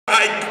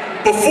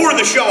before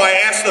the show, I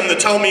asked them to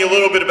tell me a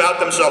little bit about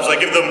themselves. I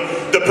give them,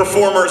 the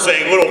performers,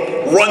 a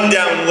little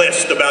rundown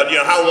list about,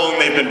 how long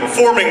they've been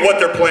performing, what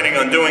they're planning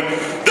on doing.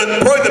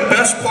 Probably the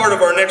best part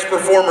of our next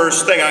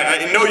performers thing,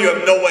 I know you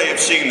have no way of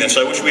seeing this.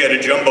 I wish we had a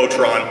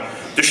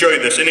Jumbotron to show you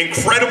this. An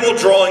incredible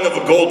drawing of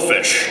a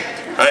goldfish.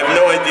 I have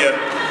no idea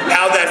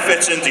how that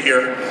fits into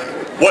here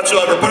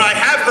whatsoever, but I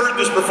have heard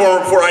this performer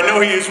before. I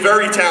know he is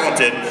very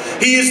talented.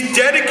 He is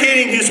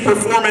dedicating his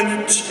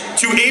performance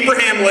to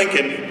Abraham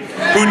Lincoln,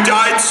 who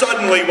died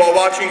suddenly while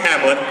watching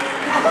Hamlet.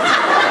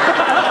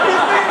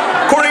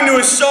 According to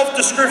his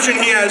self-description,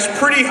 he has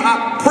pretty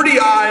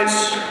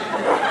eyes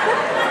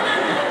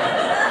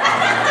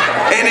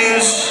and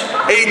is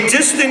a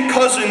distant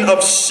cousin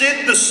of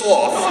Sid the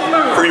Sloth,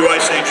 for you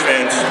Ice Age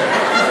fans.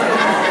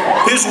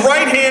 His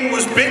right hand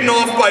was bitten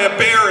off by a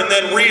bear and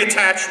then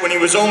reattached when he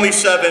was only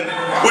 7,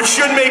 which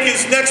should make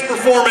his next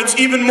performance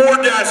even more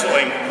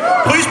dazzling.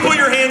 Please put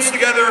your hands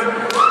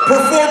together,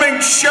 performing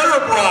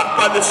Cherub Rock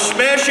by the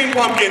Smashing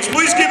Pumpkins.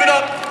 Please give it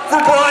up for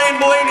Brian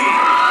Blaney.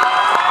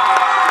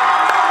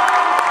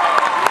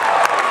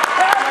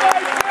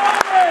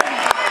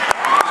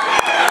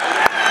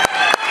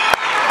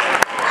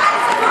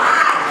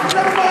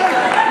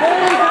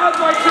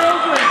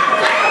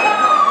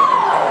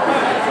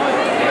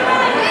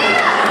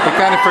 I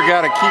kind of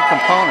forgot a key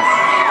component.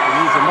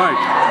 Use a mic.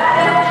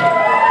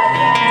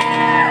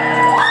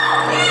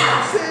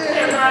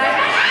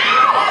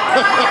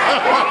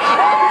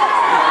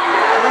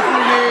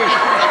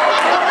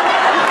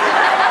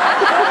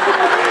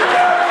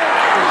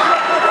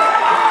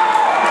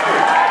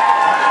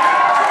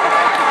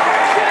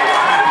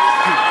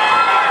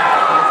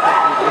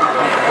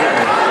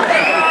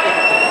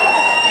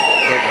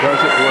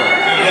 Does it work?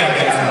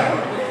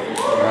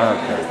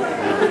 Okay.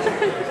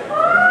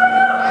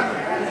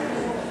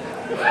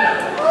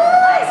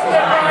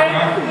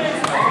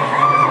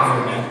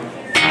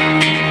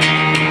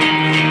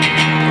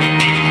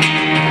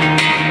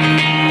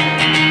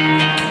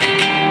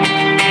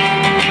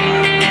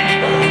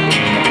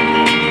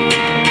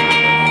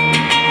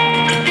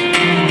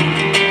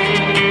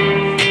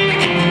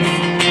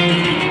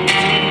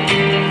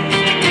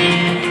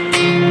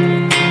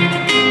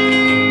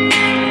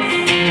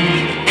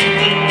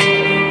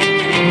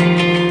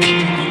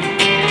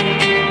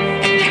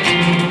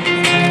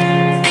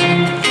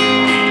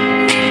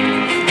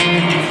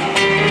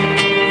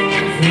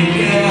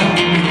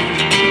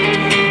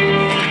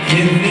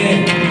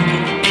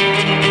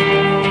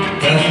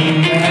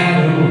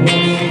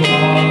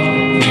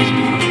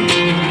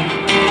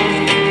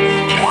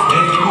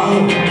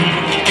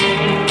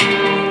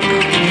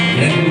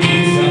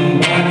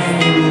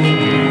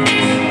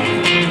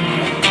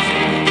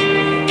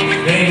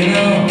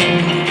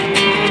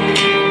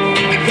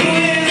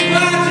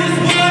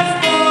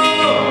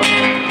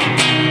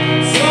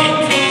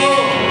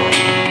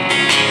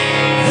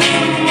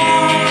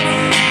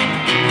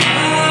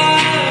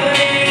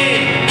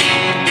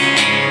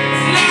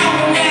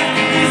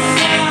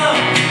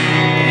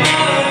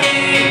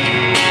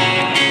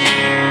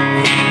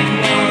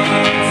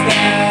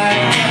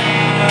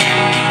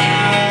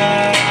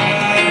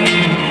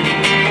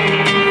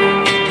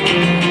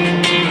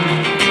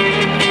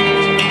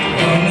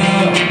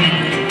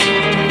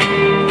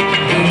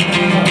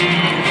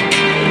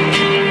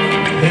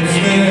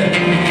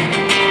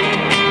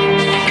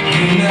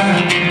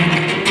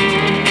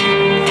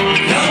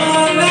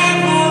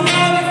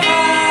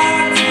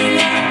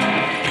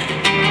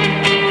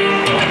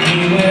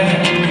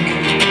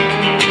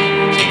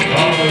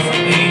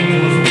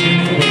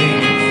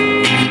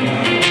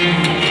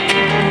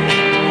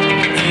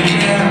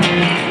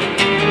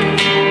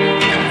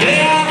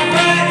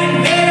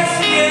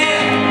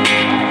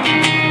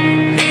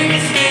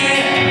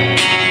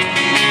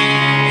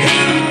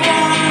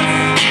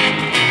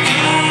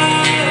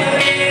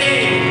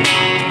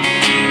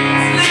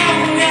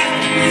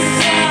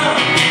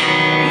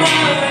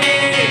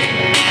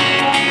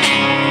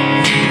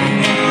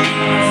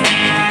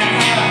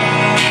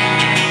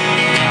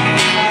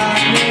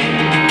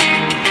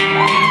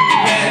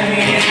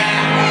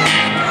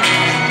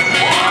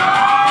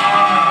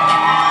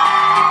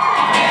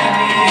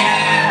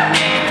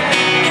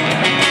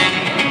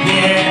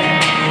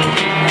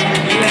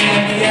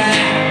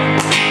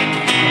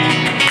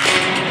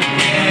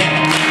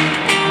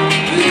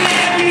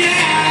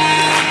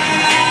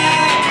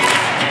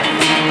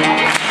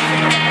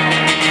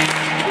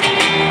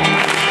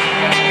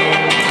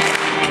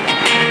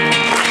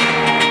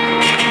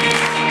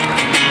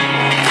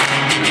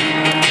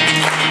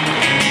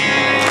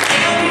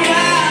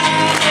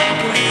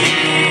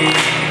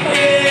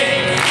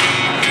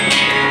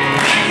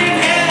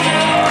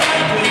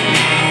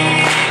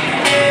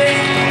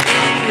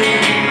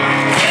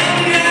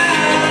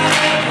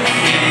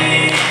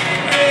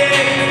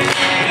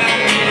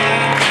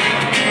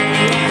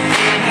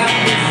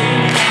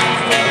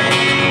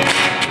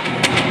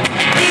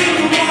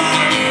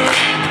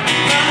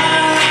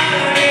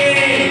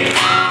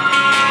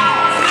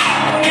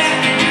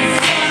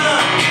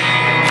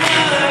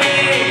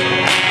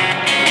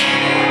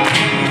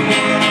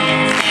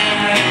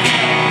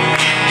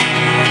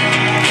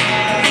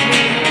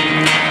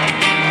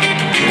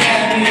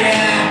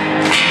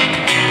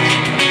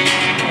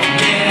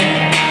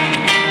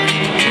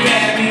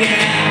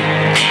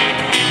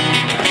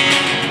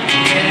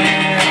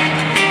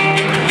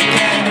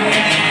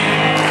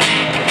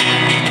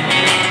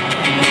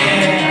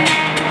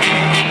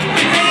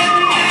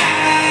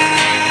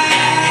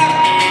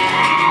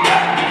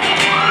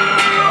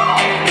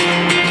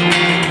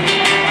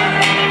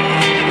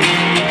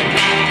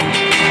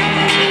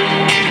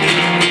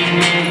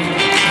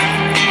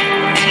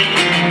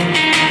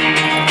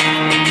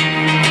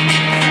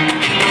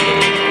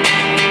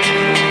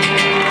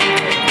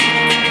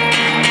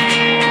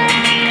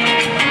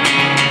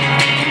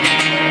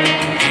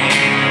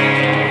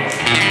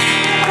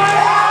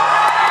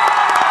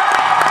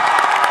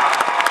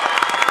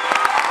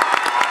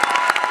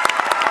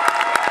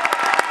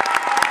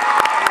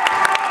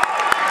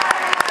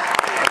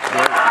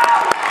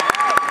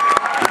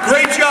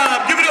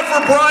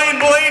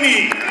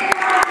 Blaney.